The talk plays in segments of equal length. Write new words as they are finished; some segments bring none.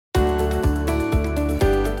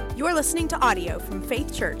listening to audio from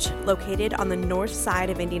Faith Church, located on the north side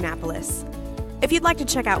of Indianapolis. If you'd like to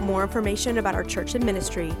check out more information about our church and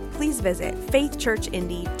ministry, please visit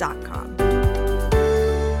faithchurchindy.com.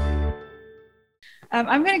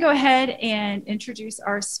 I'm going to go ahead and introduce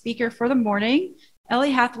our speaker for the morning. Ellie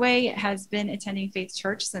Hathaway has been attending Faith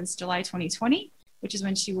Church since July 2020, which is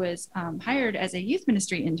when she was hired as a youth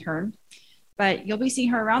ministry intern. But you'll be seeing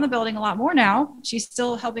her around the building a lot more now. She's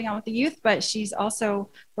still helping out with the youth, but she's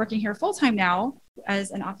also working here full-time now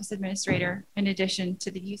as an office administrator in addition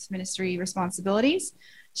to the youth ministry responsibilities.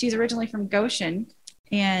 She's originally from Goshen,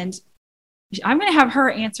 and I'm going to have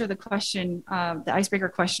her answer the question, the icebreaker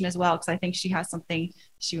question as well, because I think she has something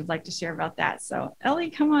she would like to share about that. So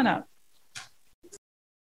Ellie, come on up.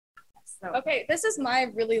 Okay, this is my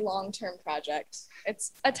really long-term project.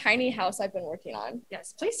 It's a tiny house I've been working on.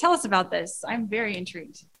 Yes, please tell us about this. I'm very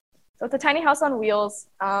intrigued. So it's a tiny house on wheels.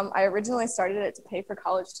 I originally started it to pay for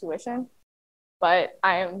college tuition, but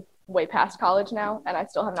I am way past college now, and I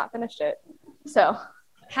still have not finished it. So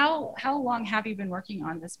how long have you been working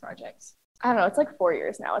on this project? I don't know. It's like 4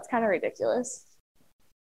 years now. It's kind of ridiculous.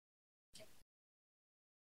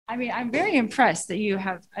 I mean, I'm very impressed that you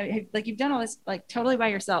have, you've done all this like totally by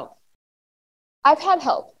yourself. I've had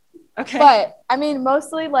help. Okay. But I mean,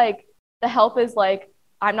 mostly like the help is like,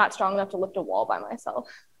 I'm not strong enough to lift a wall by myself.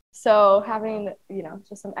 So having,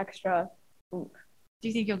 just some extra. Do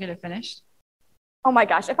you think you'll get it finished? Oh my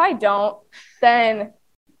gosh. If I don't, then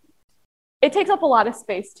it takes up a lot of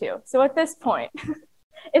space too. So at this point,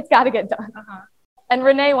 it's got to get done. Uh-huh. And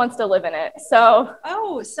Renee wants to live in it. So.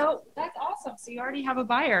 Oh, so that's awesome. So you already have a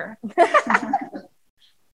buyer.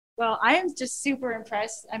 Well, I am just super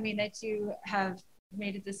impressed. I mean, that you have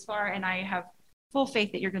made it this far, and I have full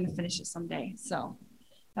faith that you're going to finish it someday. So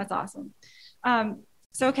that's awesome.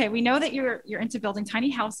 Okay, we know that you're into building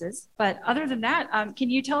tiny houses, but other than that,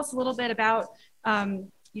 can you tell us a little bit about, who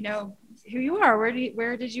you are?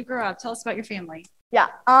 Where did you grow up? Tell us about your family. Yeah,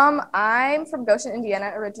 I'm from Goshen,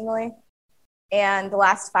 Indiana originally, and the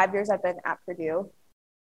last 5 years I've been at Purdue.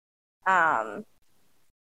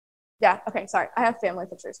 Yeah, okay, sorry. I have family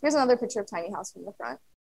pictures. Here's another picture of tiny house from the front.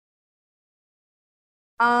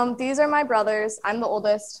 These are my brothers. I'm the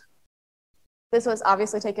oldest. This was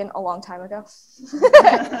obviously taken a long time ago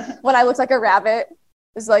when I looked like a rabbit.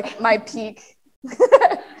 This is like my peak.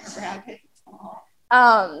 Rabbit.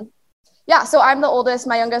 Yeah, so I'm the oldest.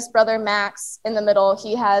 My youngest brother, Max, in the middle,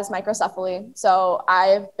 he has microcephaly. So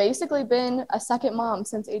I've basically been a second mom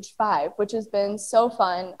since age 5, which has been so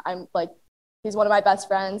fun. He's one of my best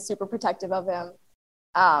friends, super protective of him.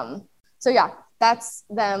 So yeah, that's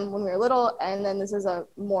them when we were little. And then this is I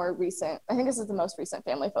think this is the most recent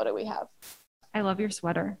family photo we have. I love your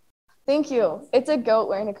sweater. Thank you. It's a goat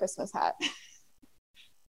wearing a Christmas hat.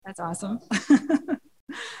 That's awesome.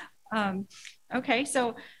 Okay,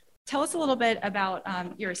 so tell us a little bit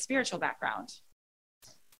about your spiritual background.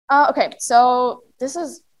 Okay, so this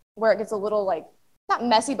is where it gets a little not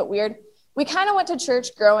messy, but weird. We kind of went to church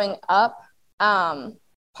growing up.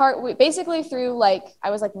 Basically through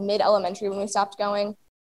I was mid-elementary when we stopped going.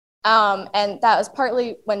 And that was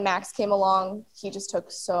partly when Max came along. He just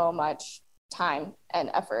took so much time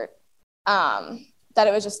and effort that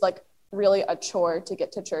it was just really a chore to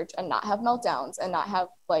get to church and not have meltdowns and not have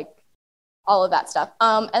all of that stuff.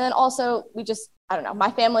 And then also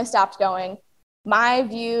my family stopped going. My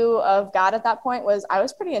view of God at that point was I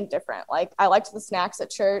was pretty indifferent. I liked the snacks at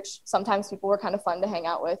church. Sometimes people were kind of fun to hang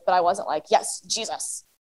out with, but I wasn't yes, Jesus.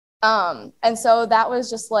 And so that was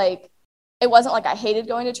just it wasn't I hated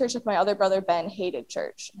going to church. My other brother, Ben, hated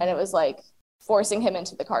church. And it was forcing him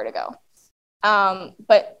into the car to go.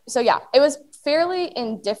 But so yeah, it was fairly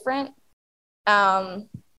indifferent. It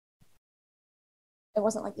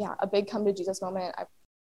wasn't a big come to Jesus moment.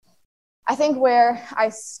 I think where I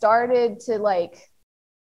started to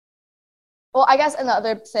I guess the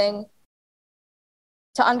other thing,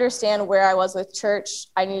 to understand where I was with church,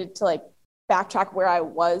 I needed to backtrack where I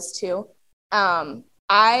was too.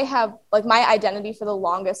 I have my identity for the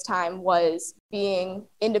longest time was being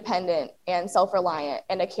independent and self-reliant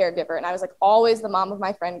and a caregiver. And I was always the mom of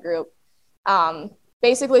my friend group,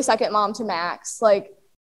 basically second mom to Max.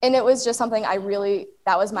 And it was just something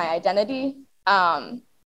that was my identity.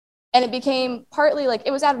 And it became partly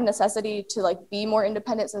it was out of necessity to be more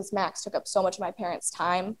independent since Max took up so much of my parents'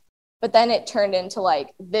 time. But then it turned into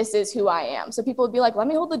this is who I am. So people would be let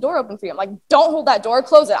me hold the door open for you. I'm don't hold that door,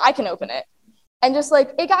 close it. I can open it. And just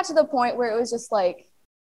it got to the point where it was just I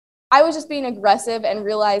was just being aggressive and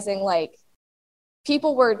realizing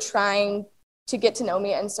people were trying to get to know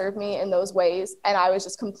me and serve me in those ways. And I was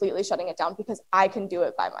just completely shutting it down because I can do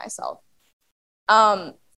it by myself.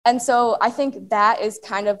 And so I think that is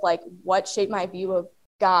kind of like what shaped my view of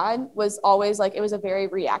God, was always like, it was a very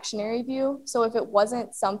reactionary view. So if it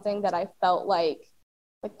wasn't something that I felt like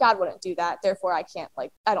God wouldn't do that, therefore I can't,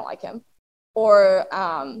 like, I don't like him. Or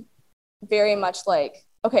very much like,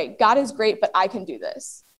 okay, God is great, but I can do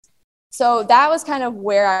this. So that was kind of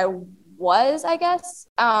where I was, I guess.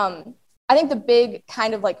 I think the big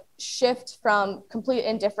kind of like shift from complete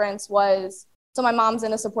indifference was, so my mom's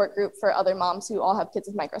in a support group for other moms who all have kids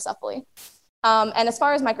with microcephaly. And as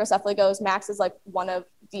far as microcephaly goes, Max is like one of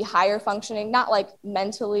the higher functioning, not like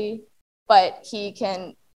mentally, but he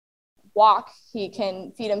can walk, he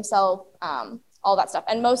can feed himself, all that stuff.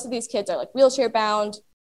 And most of these kids are like wheelchair bound,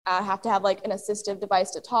 have to have like an assistive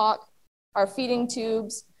device to talk, are feeding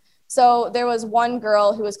tubes. So there was one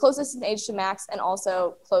girl who was closest in age to Max and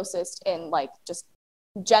also closest in like just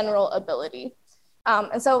general ability.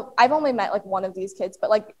 And so I've only met like one of these kids, but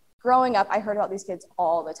like growing up, I heard about these kids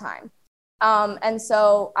all the time. And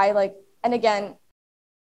so I like, and again,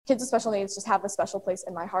 kids with special needs just have a special place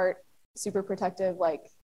in my heart, super protective. Like,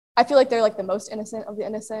 I feel like they're like the most innocent of the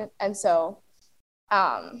innocent. And so,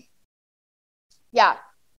 yeah,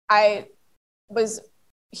 I was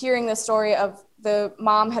hearing the story of the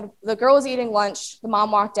girl was eating lunch, the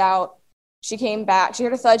mom walked out, she came back, she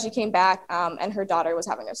heard a thud, she came back, and her daughter was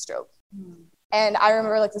having a stroke. And I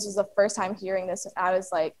remember like this was the first time hearing this, and I was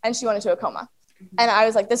like, and she went into a coma. And I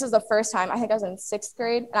was like, this is the first time, I think I was in 6th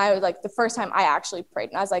grade, and I was like, the first time I actually prayed,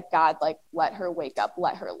 and I was like, God, like, let her wake up,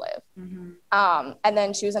 let her live. And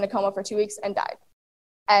then she was in a coma for 2 weeks and died.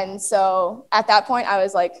 And so at that point, I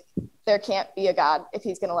was like, there can't be a God if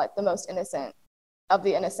he's going to let the most innocent of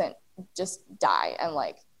the innocent just die. And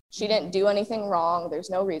like, she didn't do anything wrong. There's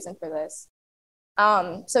no reason for this.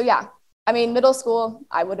 So yeah, I mean, middle school,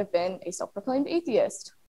 I would have been a self-proclaimed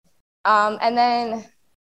atheist. And then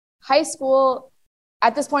high school,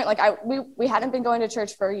 at this point, like we hadn't been going to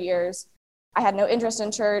church for years. I had no interest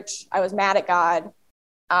in church. I was mad at God.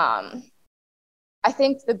 I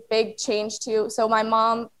think the big change too, so my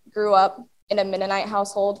mom grew up in a Mennonite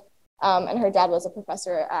household, and her dad was a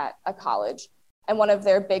professor at a college. And one of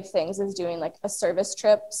their big things is doing like a service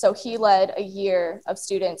trip. So he led a year of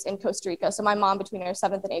students in Costa Rica. So my mom, between her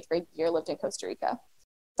 7th and 8th grade year, lived in Costa Rica. So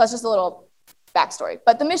that's just a little backstory.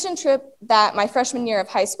 But the mission trip that my freshman year of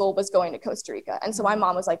high school was going to Costa Rica. And so my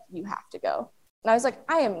mom was like, you have to go. And I was like,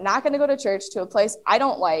 I am not going to go to church to a place I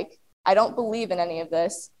don't like. I don't believe in any of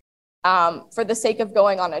this, for the sake of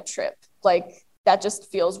going on a trip. Like, that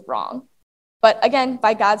just feels wrong. But again,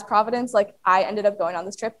 by God's providence, like, I ended up going on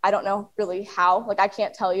this trip. I don't know really how. Like, I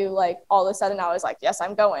can't tell you, like, all of a sudden I was like, yes,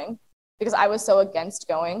 I'm going, because I was so against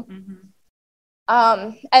going.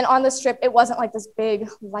 And on this trip, it wasn't like this big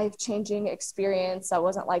life-changing experience. I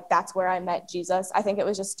wasn't like, that's where I met Jesus. I think it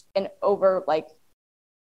was just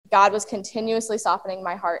God was continuously softening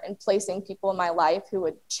my heart and placing people in my life who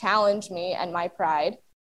would challenge me and my pride.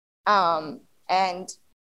 And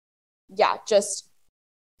yeah, just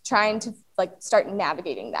trying to like start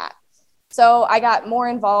navigating that. So I got more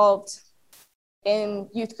involved in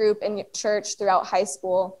youth group and church throughout high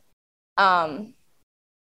school.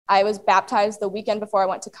 I was baptized the weekend before I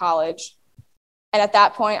went to college. And at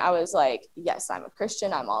that point I was like, yes, I'm a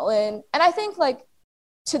Christian, I'm all in. And I think like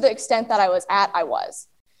to the extent that I was at, I was.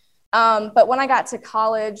 But when I got to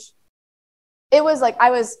college, it was like, I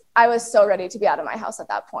was so ready to be out of my house at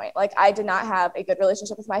that point. Like, I did not have a good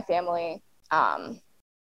relationship with my family.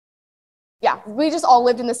 Yeah, we just all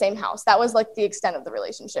lived in the same house. That was like the extent of the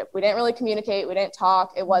relationship. We didn't really communicate. We didn't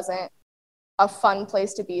talk. It wasn't a fun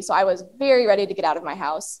place to be. So I was very ready to get out of my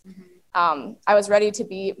house. I was ready to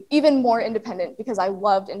be even more independent because I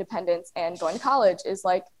loved independence, and going to college is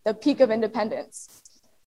like the peak of independence.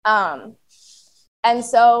 And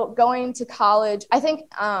so going to college, I think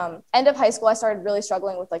end of high school, I started really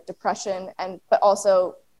struggling with like depression, but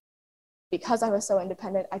also because I was so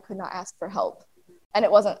independent, I could not ask for help. And I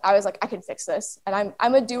was like, I can fix this. And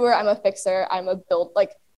I'm a doer, I'm a fixer, I'm a build,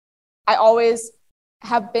 like I always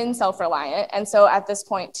have been self-reliant. And so at this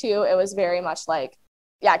point too, it was very much like,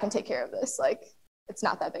 yeah, I can take care of this. Like, it's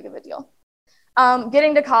not that big of a deal.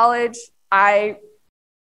 Getting to college, I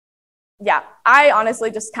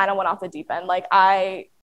honestly just kind of went off the deep end. Like,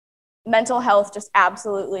 mental health just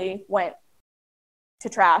absolutely went to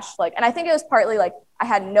trash. Like, and I think it was partly like I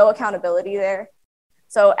had no accountability there.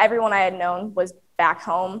 So everyone I had known was back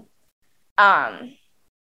home.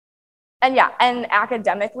 And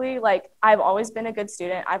academically, like, I've always been a good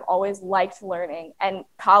student. I've always liked learning, and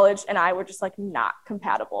college and I were just like not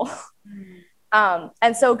compatible.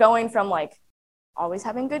 And so going from like always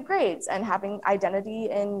having good grades and having identity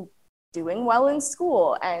in doing well in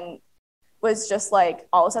school and was just like,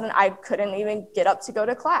 all of a sudden I couldn't even get up to go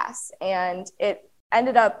to class. And it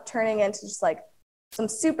ended up turning into just like some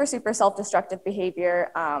super, super self-destructive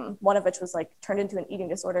behavior. One of which was like turned into an eating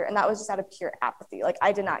disorder. And that was just out of pure apathy. Like,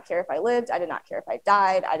 I did not care if I lived. I did not care if I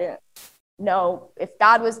died. I didn't know if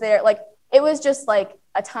God was there. Like, it was just like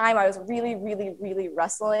a time I was really, really, really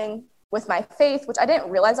wrestling with my faith, which I didn't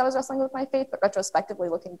realize I was wrestling with my faith, but retrospectively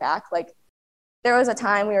looking back, like, there was a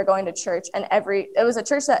time we were going to church, and it was a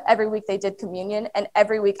church that every week they did communion, and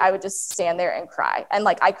every week I would just stand there and cry, and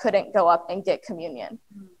like I couldn't go up and get communion,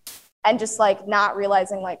 and just like not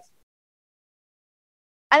realizing like,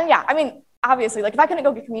 and yeah, I mean, obviously, like if I couldn't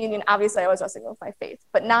go get communion, obviously I was wrestling with my faith,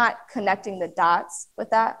 but not connecting the dots with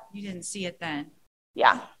that. You didn't see it then.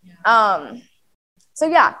 Yeah. So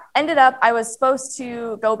yeah, ended up I was supposed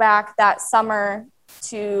to go back that summer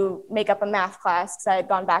to make up a math class because I had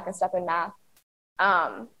gone back and stuff in math.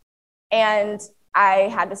 And I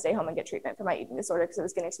had to stay home and get treatment for my eating disorder because it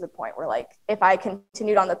was getting to the point where like, if I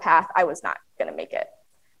continued on the path, I was not going to make it.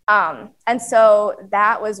 And so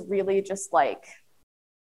that was really just like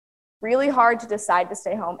really hard to decide to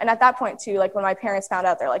stay home. And at that point too, like when my parents found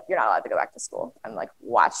out, they're like, you're not allowed to go back to school. I'm like,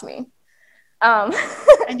 watch me.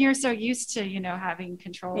 And you're so used to, having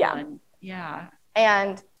control. Yeah.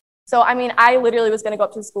 And so, I mean, I literally was going to go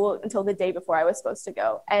up to school until the day before I was supposed to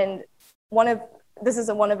go. And this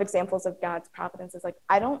is one of examples of God's providence is like,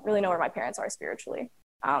 I don't really know where my parents are spiritually.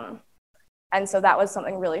 And so that was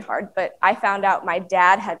something really hard, but I found out my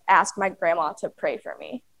dad had asked my grandma to pray for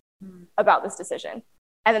me about this decision.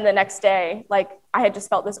 And then the next day, like I had just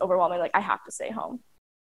felt this overwhelming, like I have to stay home.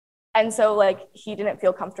 And so like, he didn't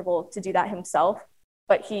feel comfortable to do that himself,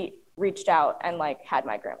 but he reached out and like had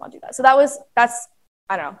my grandma do that. So that's,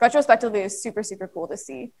 I don't know, retrospectively it was super, super cool to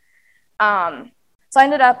see. So I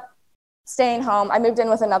ended up staying home. I moved in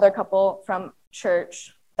with another couple from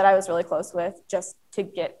church that I was really close with just to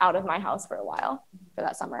get out of my house for a while for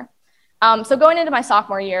that summer. So going into my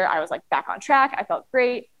sophomore year, I was like back on track. I felt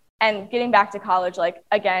great. And getting back to college, like,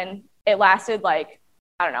 again, it lasted like,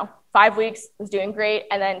 I don't know, 5 weeks, was doing great.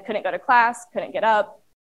 And then couldn't go to class, couldn't get up,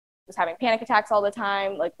 was having panic attacks all the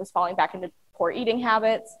time, like was falling back into poor eating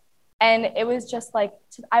habits. And it was just like,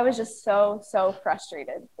 I was just so, so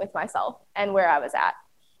frustrated with myself and where I was at.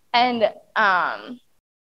 And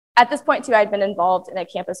at this point, too, I'd been involved in a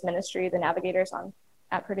campus ministry, the Navigators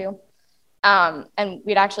at Purdue. And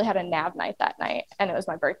we'd actually had a nav night that night, and it was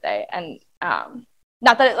my birthday. And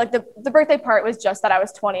not that like the birthday part was just that I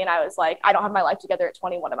was 20, and I was like, I don't have my life together at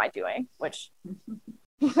 20. What am I doing? Which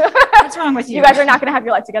what's wrong with you? You guys are not going to have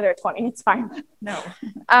your life together at 20. It's fine. No.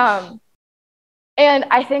 And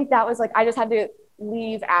I think that was like, I just had to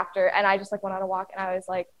leave after, and I just like went on a walk, and I was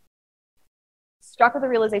like, struck with the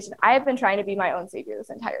realization I have been trying to be my own savior this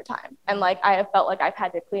entire time. And like, I have felt like I've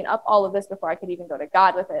had to clean up all of this before I could even go to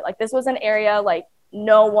God with it. Like, this was an area like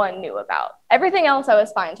no one knew about. Everything else I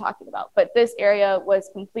was fine talking about, but this area was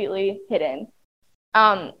completely hidden.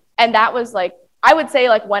 And that was like, I would say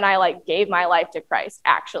like when I like gave my life to Christ,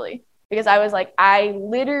 actually, because I was like, I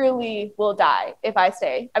literally will die if I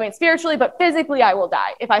stay. I mean, spiritually, but physically I will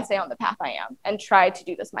die if I stay on the path I am and try to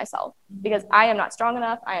do this myself, because I am not strong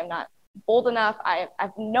enough. I am not bold enough. I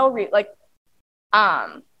have no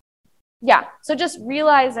so just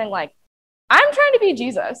realizing like I'm trying to be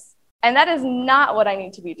Jesus, and that is not what I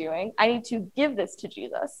need to be doing. I need to give this to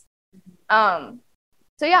Jesus.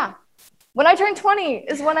 So yeah, when I turned 20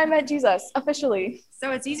 is when I met Jesus officially.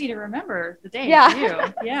 So it's easy to remember the day for you.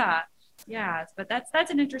 Yeah, but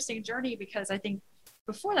that's an interesting journey, because I think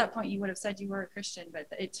before that point you would have said you were a Christian, but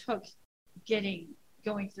it took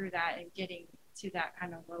going through that and getting to that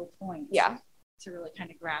kind of low point to really kind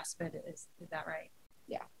of grasp it. Is that right?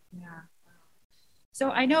 Yeah. So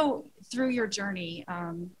I know through your journey,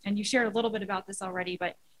 and you shared a little bit about this already,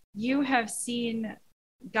 but you have seen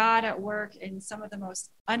God at work in some of the most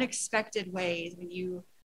unexpected ways. When you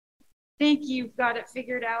think you've got it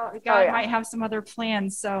figured out, God might have some other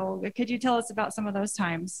plans. So could you tell us about some of those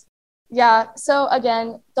times? Yeah. So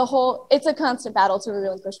again, it's a constant battle to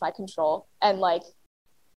relinquish my control and like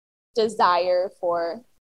desire for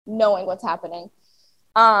knowing what's happening.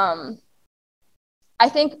 I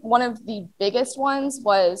think one of the biggest ones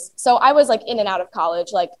was, so I was like in and out of college.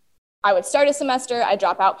 Like I would start a semester, I'd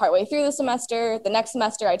drop out partway through the semester. The next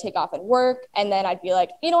semester I'd take off and work. And then I'd be like,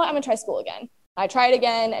 you know what, I'm gonna try school again. I try it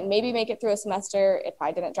again and maybe make it through a semester if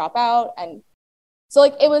I didn't drop out. And so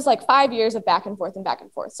like, it was like 5 years of back and forth and back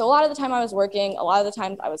and forth. So a lot of the time I was working, a lot of the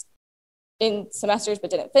times I was in semesters but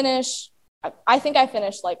didn't finish. I think I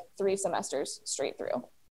finished like 3 semesters straight through,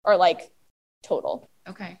 or like total.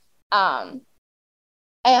 Okay.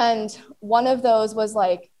 And one of those was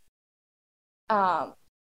like,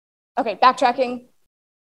 Okay, backtracking.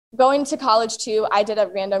 Going to college too, I did a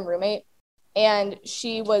random roommate, and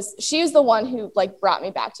she was the one who like brought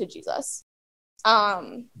me back to Jesus.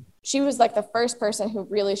 She was like the first person who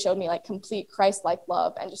really showed me like complete Christ-like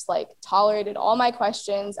love and just like tolerated all my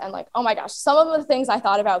questions. And like, oh my gosh, some of the things I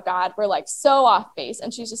thought about God were like so off base.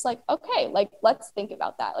 And she's just like, okay, like, let's think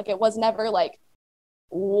about that. Like, it was never like,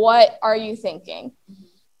 what are you thinking?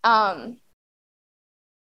 So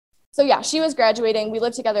yeah, she was graduating. We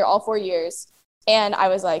lived together all 4 years. And I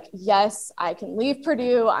was like, yes, I can leave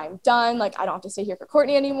Purdue. I'm done. Like, I don't have to stay here for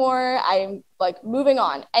Courtney anymore. I'm like moving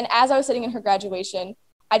on. And as I was sitting in her graduation,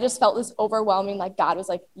 I just felt this overwhelming, like God was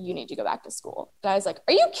like, you need to go back to school. And I was like,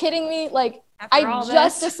 are you kidding me? Like, I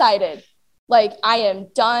just decided, like, I am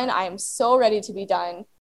done. I am so ready to be done.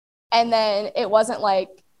 And then it wasn't like,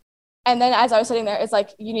 and then as I was sitting there, it's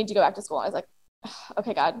like, you need to go back to school. And I was like,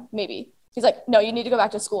 okay, God, maybe. He's like, no, you need to go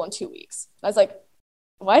back to school in 2 weeks. And I was like,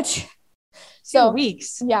 what? 2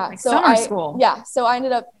 weeks? Yeah. Like summer school. Yeah. So I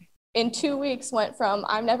ended up in 2 weeks went from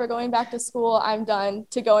I'm never going back to school, I'm done,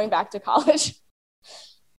 to going back to college.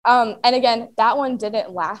 And again, that one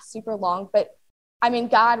didn't last super long, but I mean,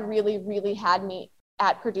 God really, really had me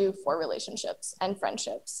at Purdue for relationships and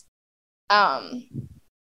friendships. Yeah.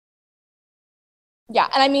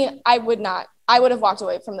 And I mean, I would have walked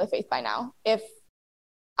away from the faith by now if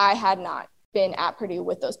I had not been at Purdue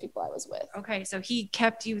with those people I was with. Okay. So he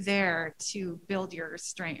kept you there to build your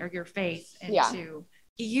strength or your faith, and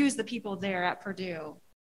he used the people there at Purdue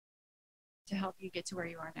to help you get to where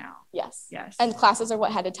you are now. Yes. Yes. And classes are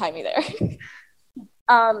what had to tie me there.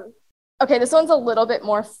 Okay, this one's a little bit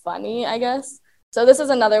more funny, I guess. So this is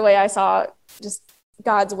another way I saw just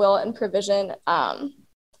God's will and provision.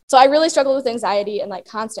 So I really struggled with anxiety and like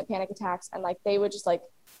constant panic attacks, and like they would just like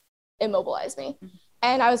immobilize me. Mm-hmm.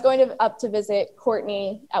 And I was going up to visit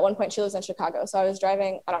Courtney. At one point, she lives in Chicago. So I was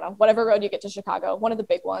driving, I don't know, whatever road you get to Chicago, one of the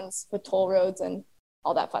big ones with toll roads and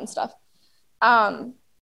all that fun stuff. And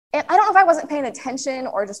I don't know if I wasn't paying attention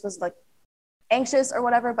or just was like anxious or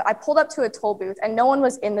whatever, but I pulled up to a toll booth and no one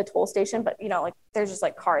was in the toll station, but you know, like there's just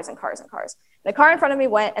like cars and cars and cars. And the car in front of me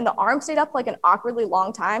went and the arm stayed up like an awkwardly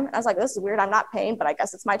long time. And I was like, this is weird. I'm not paying, but I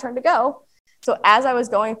guess it's my turn to go. So as I was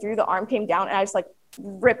going through, the arm came down and I just like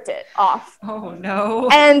ripped it off. Oh no.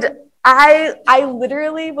 And I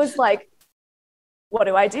literally was like, what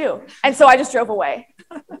do I do? And so I just drove away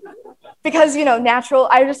because, you know,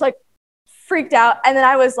 I just like freaked out. And then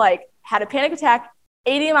I was like, had a panic attack,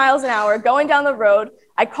 80 miles an hour going down the road.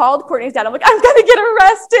 I called Courtney's dad. I'm like, I'm going to get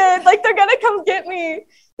arrested. Like, they're going to come get me.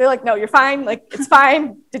 They're like, no, you're fine. Like, it's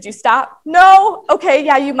fine. Did you stop? No. Okay.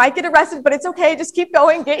 Yeah, you might get arrested, but it's okay. Just keep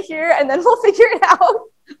going, get here, and then we'll figure it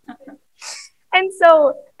out. And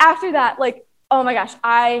so after that, like, oh my gosh,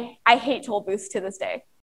 I hate toll booths to this day.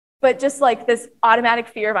 But just like this automatic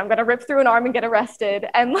fear of I'm going to rip through an arm and get arrested.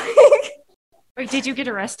 And like. Wait, did you get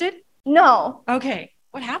arrested? No. Okay.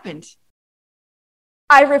 What happened?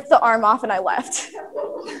 I ripped the arm off and I left.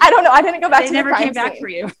 I don't know. I didn't go back to the crime scene. They never came back for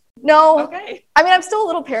you. No. Okay. I mean, I'm still a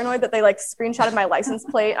little paranoid that they like screenshotted my license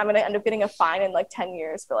plate. I'm going to end up getting a fine in like 10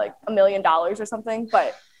 years for like $1 million or something,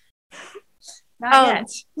 but. Not yet.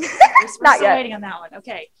 We're not still yet. waiting on that one.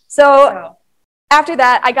 Okay. So after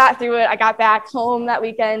that, I got through it. I got back home that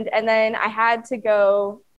weekend, and then I had to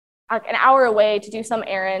go like an hour away to do some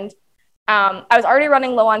errand. I was already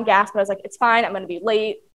running low on gas, but I was like, it's fine. I'm going to be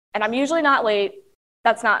late. And I'm usually not late.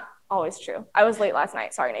 That's not always true. I was late last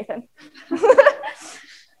night. Sorry, Nathan.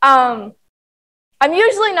 I'm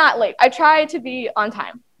usually not late. I try to be on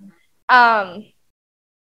time.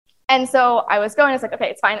 And so I was going, I was like, okay,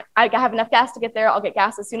 it's fine. I have enough gas to get there. I'll get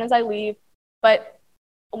gas as soon as I leave. But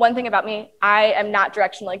one thing about me, I am not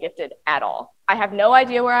directionally gifted at all. I have no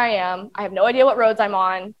idea where I am. I have no idea what roads I'm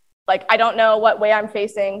on. Like, I don't know what way I'm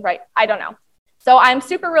facing, right? I don't know. So I'm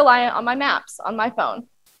super reliant on my maps on my phone.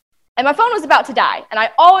 And my phone was about to die. And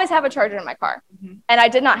I always have a charger in my car. Mm-hmm. And I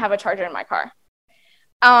did not have a charger in my car.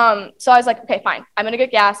 So I was like, okay, fine. I'm going to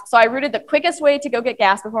get gas. So I routed the quickest way to go get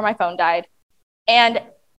gas before my phone died. And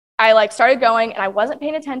I like started going and I wasn't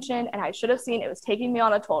paying attention. And I should have seen it was taking me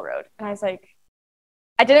on a toll road. And I was like,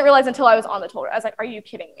 I didn't realize until I was on the toll road. I was like, are you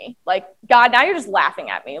kidding me? Like, God, now you're just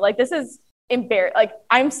laughing at me. Like, this is embarrassing. Like,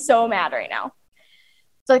 I'm so mad right now.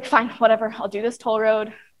 So like, fine, whatever. I'll do this toll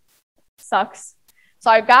road. Sucks.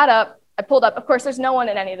 So I got up, I pulled up. Of course, there's no one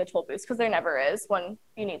in any of the toll booths because there never is when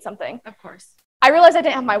you need something. Of course. I realized I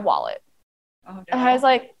didn't have my wallet. Oh, no. And I was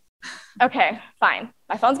like, okay, fine.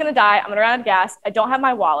 My phone's going to die. I'm going to run out of gas. I don't have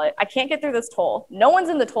my wallet. I can't get through this toll. No one's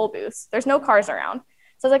in the toll booths. There's no cars around.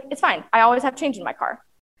 So I was like, it's fine. I always have change in my car.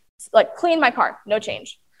 Like, clean my car, no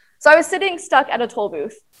change. So I was sitting stuck at a toll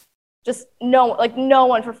booth Just no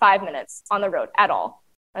one for 5 minutes on the road at all.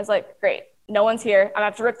 I was like, great, no one's here. I'm gonna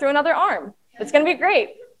have to rip through another arm. It's gonna be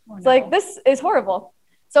great. It's like, this is horrible.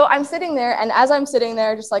 So I'm sitting there, and as I'm sitting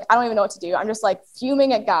there, just like, I don't even know what to do. I'm just like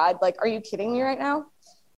fuming at God. Like, are you kidding me right now?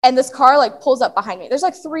 And this car like pulls up behind me. There's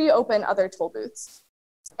like 3 open other toll booths.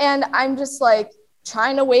 And I'm just like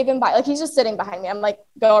trying to wave him by. Like, he's just sitting behind me. I'm like,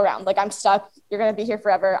 go around. Like, I'm stuck. You're going to be here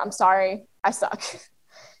forever. I'm sorry. I suck.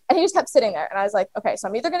 And he just kept sitting there. And I was like, okay, so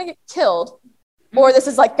I'm either going to get killed or this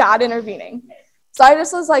is like God intervening. So I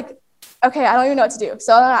just was like, okay, I don't even know what to do.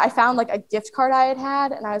 So I found like a gift card I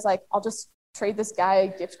had. And I was like, I'll just trade this guy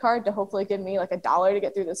a gift card to hopefully give me like $1 to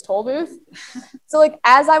get through this toll booth. So like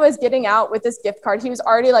as I was getting out with this gift card, he was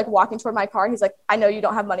already like walking toward my car. He's like, I know you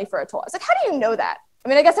don't have money for a toll. I was like, how do you know that? I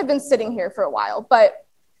mean, I guess I've been sitting here for a while,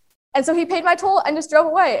 and so he paid my toll and just drove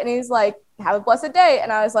away. And he's like, have a blessed day.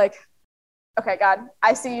 And I was like, okay, God,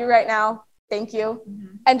 I see you right now. Thank you.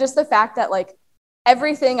 Mm-hmm. And just the fact that like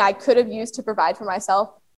everything I could have used to provide for myself,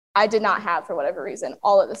 I did not have for whatever reason,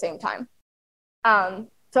 all at the same time.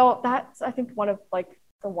 So that's, I think, one of like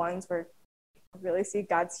the ones where I really see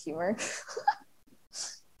God's humor.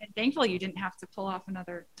 And thankfully you didn't have to pull off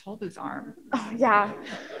another toll booth arm. Oh, yeah.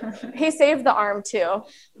 He saved the arm too.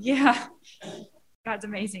 Yeah. God's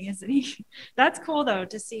amazing, isn't he? That's cool though,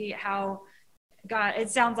 to see how God, it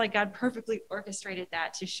sounds like God perfectly orchestrated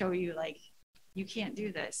that to show you like, you can't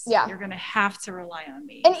do this. Yeah. You're going to have to rely on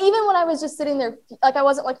me. And even when I was just sitting there, like, I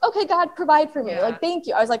wasn't like, okay, God, provide for me. Yeah. Like, thank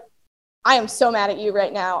you. I was like, I am so mad at you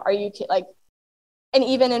right now. Are you like, and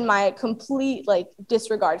even in my complete like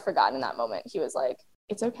disregard for God in that moment, he was like,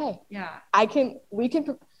 it's okay. Yeah. We can.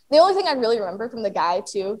 The only thing I really remember from the guy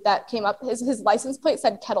too, that came up, his license plate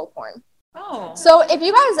said kettle corn. Oh. So if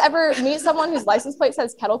you guys ever meet someone whose license plate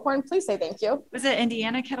says kettle corn, please say thank you. Was it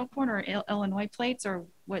Indiana kettle corn or Illinois plates or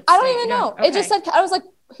what? I don't even know. Okay. It just said, I was like,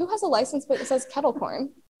 who has a license plate that says kettle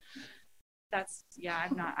corn?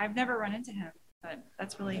 I've never run into him, but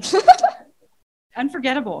that's really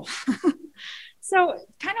unforgettable. So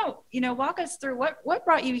kind of, walk us through what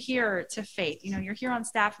brought you here to Faith. You're here on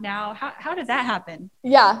staff now. How did that happen?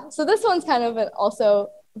 Yeah. So this one's kind of also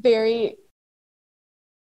very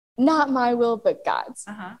not my will, but God's.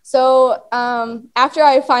 Uh-huh. So after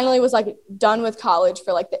I finally was like done with college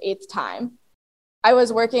for like the 8th time, I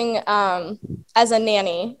was working as a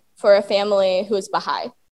nanny for a family who was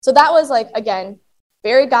Baha'i. So that was like, again,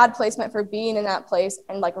 very God placement for being in that place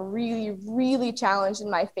and like really, really challenged in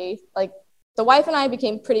my faith. Like the wife and I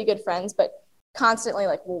became pretty good friends, but constantly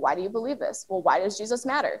like, well, why do you believe this? Well, why does Jesus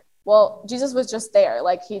matter? Well, Jesus was just there.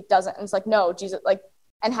 Like he doesn't. And it's like, no, Jesus, like,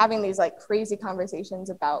 and having these like crazy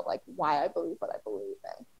conversations about like why I believe what I believe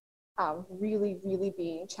and really, really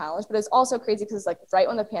being challenged. But it's also crazy because it's like right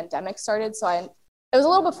when the pandemic started. So it was a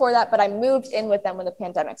little before that, but I moved in with them when the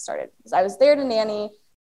pandemic started. Because I was there to nanny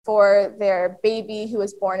for their baby who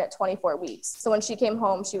was born at 24 weeks. So when she came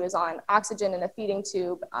home, she was on oxygen and a feeding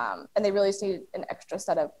tube, and they really just needed an extra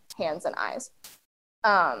set of hands and eyes.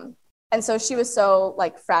 And so she was so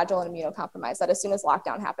like fragile and immunocompromised that as soon as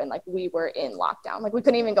lockdown happened, like we were in lockdown. Like we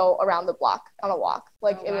couldn't even go around the block on a walk.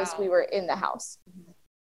 Like we were in the house.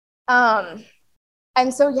 Mm-hmm.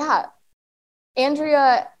 And so, yeah,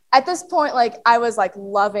 Andrea, at this point, like I was like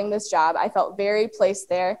loving this job. I felt very placed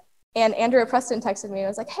there. And Andrea Preston texted me and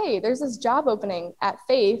was like, hey, there's this job opening at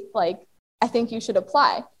Faith. Like, I think you should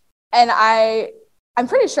apply. And I'm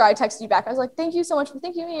pretty sure I texted you back. I was like, thank you so much for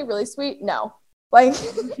thinking of me. Really sweet. No. Like,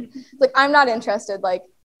 like I'm not interested. Like,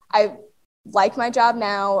 I like my job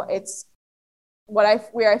now. It's where I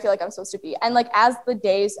feel like I'm supposed to be. And like, as the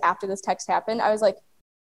days after this text happened, I was like,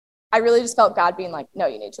 I really just felt God being like, no,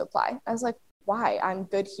 you need to apply. I was like, why? I'm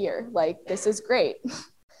good here. Like, this is great.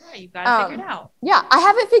 Yeah, you've got it figured out. Yeah, I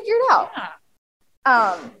have it figured out.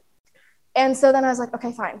 Yeah. And so then I was like,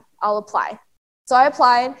 okay, fine, I'll apply. So I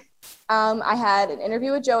applied. I had an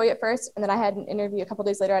interview with Joey at first, and then I had an interview a couple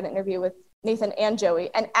days later. I had an interview with Nathan and Joey.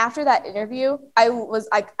 And after that interview, I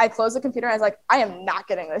closed the computer and I was like, I am not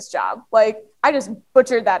getting this job. Like, I just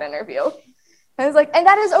butchered that interview. And I was like, and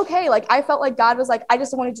that is okay. Like, I felt like God was like, I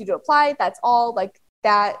just wanted you to apply. That's all. Like,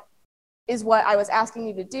 that is what I was asking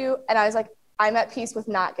you to do. And I was like, I'm at peace with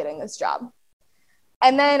not getting this job.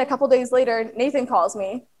 And then a couple days later, Nathan calls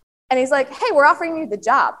me and he's like, hey, we're offering you the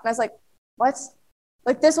job. And I was like, what?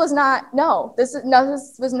 Like, this was not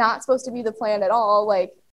supposed to be the plan at all.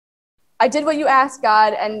 Like, I did what you asked,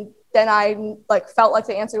 God, and then I like felt like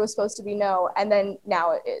the answer was supposed to be no, and then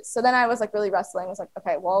now it is. So then I was like really wrestling. I was like,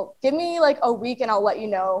 okay, well, give me like a week and I'll let you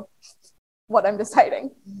know what I'm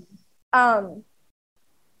deciding. And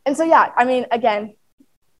so, yeah, I mean, again,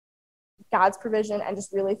 God's provision and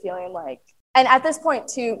just really feeling like And at this point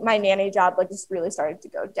too, my nanny job like just really started to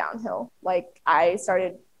go downhill. Like I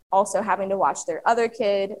started also having to watch their other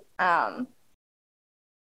kid. And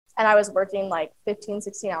I was working like 15,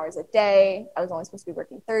 16 hours a day. I was only supposed to be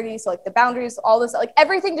working 30. So like the boundaries, all this, like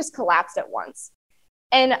everything just collapsed at once.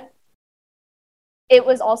 And it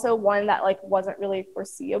was also one that like wasn't really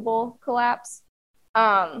foreseeable collapse.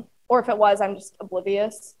 Or if it was, I'm just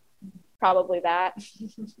oblivious. Probably that.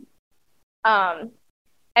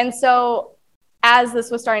 And so as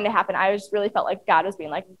this was starting to happen, I just really felt like God was being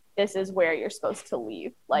like, this is where you're supposed to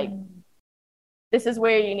leave. Like, this is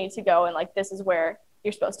where you need to go. And like, this is where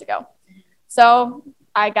you're supposed to go. So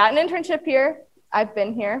I got an internship here. I've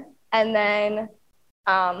been here. And then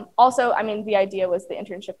also, I mean, the idea was the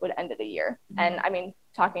internship would end at a year. And I mean,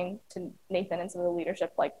 talking to Nathan and some of the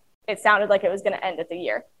leadership, like it sounded like it was going to end at the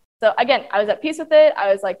year. So again, I was at peace with it.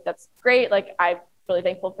 I was like, that's great. Like, I'm really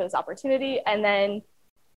thankful for this opportunity. And then,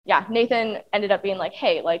 yeah, Nathan ended up being like,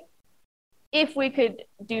 hey, like, if we could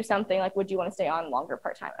do something, like, would you want to stay on longer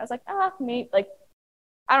part-time? I was like, maybe, like,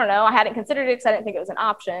 I don't know. I hadn't considered it because I didn't think it was an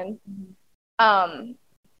option. And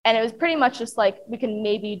it was pretty much just like, we can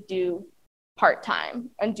maybe do part-time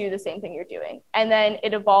and do the same thing you're doing. And then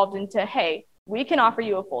it evolved into, hey, we can offer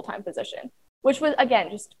you a full-time position, which was, again,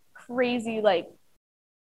 just crazy, like,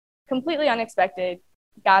 completely unexpected,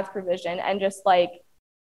 God's provision, and just like,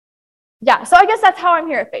 yeah, so I guess that's how I'm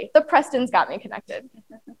here at Faith. The Prestons got me connected.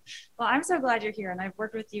 Well, I'm so glad you're here, and I've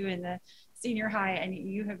worked with you in the senior high, and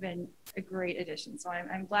you have been a great addition. So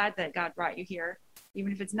I'm glad that God brought you here,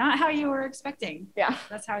 even if it's not how you were expecting. Yeah.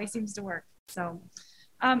 That's how he seems to work. So,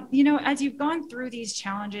 you know, as you've gone through these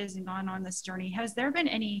challenges and gone on this journey, has there been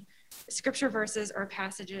any scripture verses or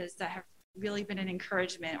passages that have really been an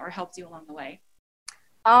encouragement or helped you along the way?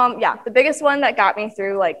 Yeah, the biggest one that got me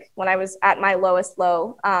through, like when I was at my lowest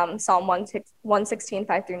low, Psalm 116,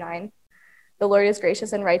 5-9. The Lord is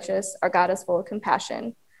gracious and righteous. Our God is full of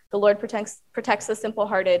compassion. The Lord protects the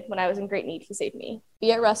simple-hearted. When I was in great need, he saved me.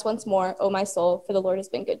 Be at rest once more, O my soul, for the Lord has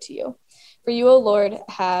been good to you. For you, O Lord,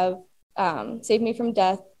 have saved me from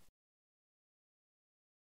death.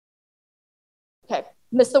 Okay,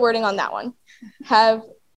 missed the wording on that one. Have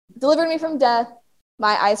delivered me from death,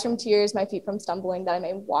 my eyes from tears, my feet from stumbling, that I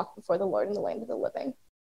may walk before the Lord in the land of the living.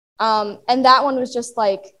 And that one was just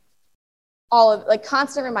like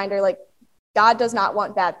constant reminder, like God does not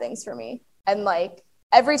want bad things for me. And like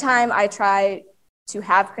every time I try to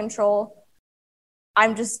have control,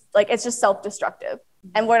 I'm just like, it's just self-destructive.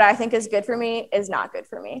 And what I think is good for me is not good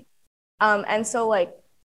for me. And so like,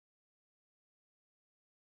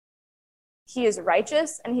 he is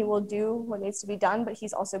righteous and he will do what needs to be done, but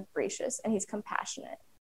he's also gracious and he's compassionate.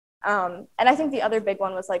 And I think the other big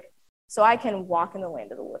one was like, so I can walk in the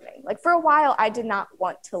land of the living. Like for a while, I did not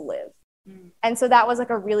want to live. And so that was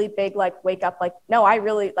like a really big, like, wake up, like, no, I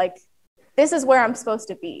really like, this is where I'm supposed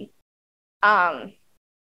to be. And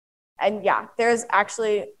yeah, there's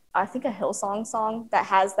actually, I think a Hillsong song that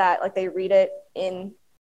has that, like they read it in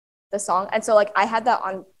the song. And so like, I had that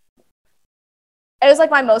on, it was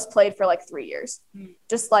like my most played for like 3 years,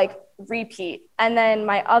 just like repeat. And then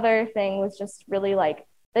my other thing was just really like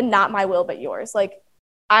the not my will, but yours. Like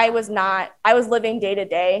I was living day to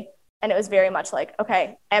day, and it was very much like,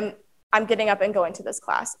 okay, I'm getting up and going to this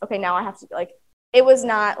class. Okay, now I have to like, it was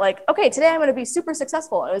not like, okay, today I'm going to be super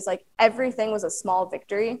successful. It was like everything was a small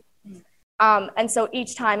victory. And so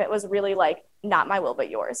each time it was really like, not my will,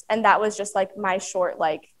 but yours. And that was just like my short,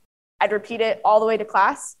 like I'd repeat it all the way to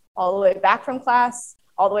class, all the way back from class,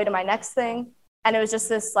 all the way to my next thing. And it was just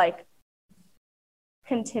this like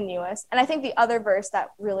continuous. And I think the other verse that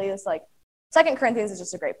really is like, 2 Corinthians is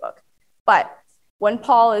just a great book. But when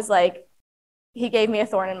Paul is like, he gave me a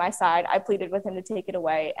thorn in my side, I pleaded with him to take it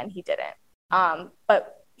away, and he didn't.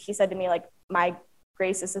 But he said to me, like, my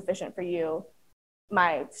grace is sufficient for you.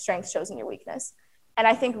 My strength shows in your weakness. And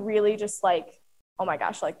I think really just like, oh my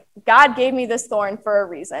gosh, like God gave me this thorn for a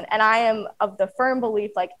reason. And I am of the firm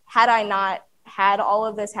belief, like, had I not had all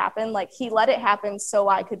of this happen, like he let it happen so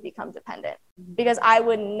I could become dependent, because I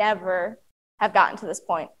would never have gotten to this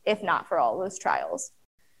point if not for all those trials.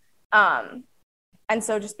 And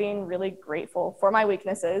so just being really grateful for my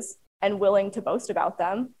weaknesses and willing to boast about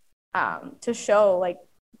them, to show like,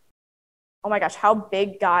 oh my gosh, how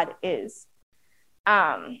big God is.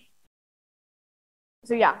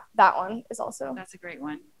 So yeah, that one is also. That's a great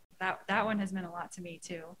one. That one has meant a lot to me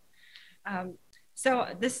too. So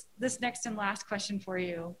this next and last question for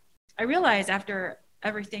you, I realize after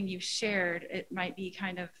everything you've shared, it might be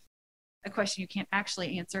kind of a question you can't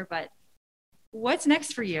actually answer, but what's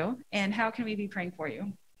next for you and how can we be praying for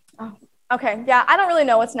you? Oh, okay. Yeah, I don't really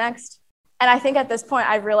know what's next. And I think at this point,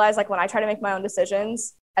 I've realized like when I try to make my own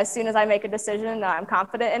decisions, as soon as I make a decision and I'm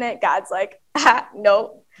confident in it, God's like,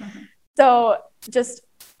 nope. Mm-hmm. So just,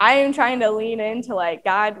 I am trying to lean into like,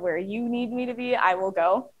 God, where you need me to be, I will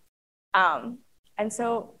go. And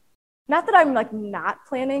so not that I'm like not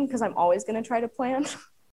planning, because I'm always going to try to plan,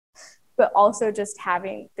 but also just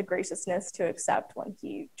having the graciousness to accept when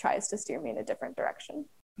he tries to steer me in a different direction.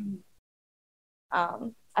 Mm-hmm.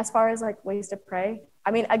 As far as like ways to pray,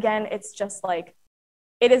 I mean, again, it's just like,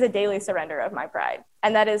 it is a daily surrender of my pride.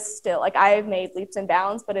 And that is still like, I've made leaps and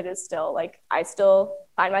bounds, but it is still like, I still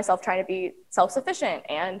find myself trying to be self-sufficient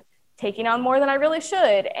and taking on more than I really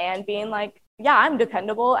should, and being like, yeah, I'm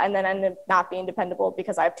dependable, and then end up not being dependable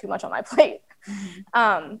because I have too much on my plate.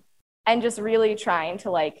 Mm-hmm. And just really trying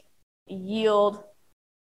to like yield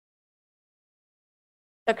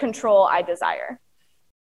the control I desire.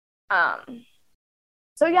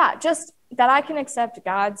 So yeah, just that I can accept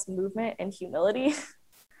God's movement and humility.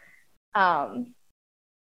 And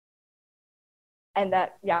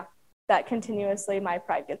that, yeah, that continuously my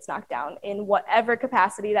pride gets knocked down in whatever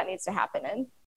capacity that needs to happen in.